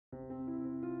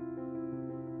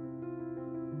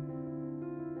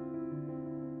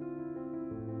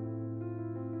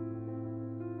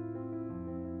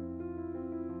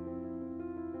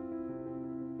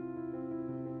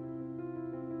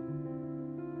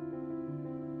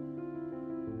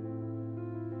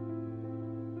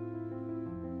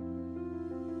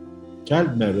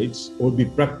child marriage will be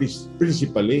practiced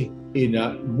principally in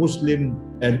Muslim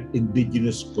and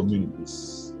indigenous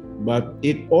communities. But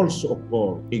it also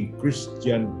occurs in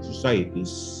Christian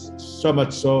societies, so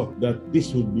much so that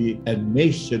this would be a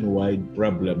nationwide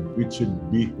problem which should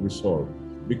be resolved,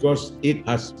 because it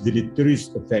has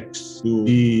deleterious effects to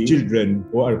the children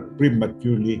who are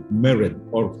prematurely married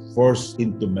or forced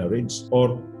into marriage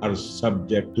or are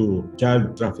subject to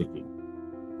child trafficking.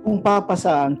 Kung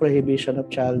papasa ang prohibition of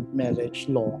child marriage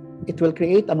law, it will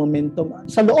create a momentum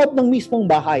sa loob ng mismong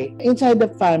bahay. Inside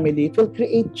the family, it will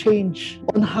create change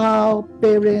on how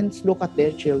parents look at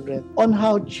their children, on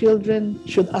how children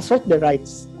should assert their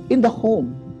rights in the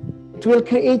home. It will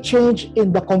create change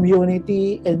in the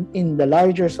community and in the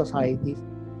larger society.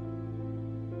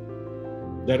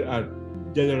 There are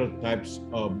general types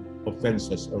of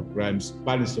offenses or crimes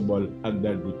punishable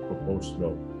under the proposed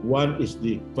law. One is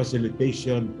the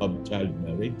facilitation of child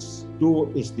marriage.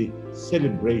 Two is the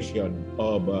celebration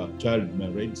of child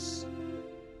marriage.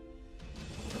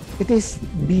 It is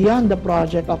beyond the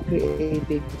project of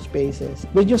creating spaces.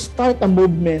 When you start a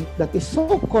movement that is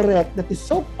so correct, that is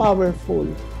so powerful,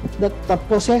 that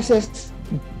possesses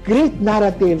great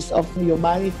narratives of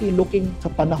humanity looking sa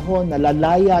panahon na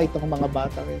lalaya itong mga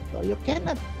bata rito, you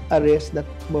cannot arrest that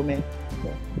moment.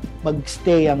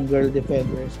 Magstay ang girl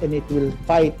defenders and it will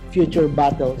fight future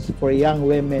battles for young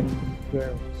women,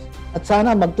 girls. At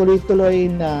sana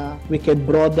magtuloy-tuloy na we can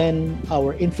broaden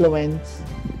our influence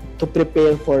to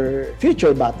prepare for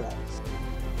future battles.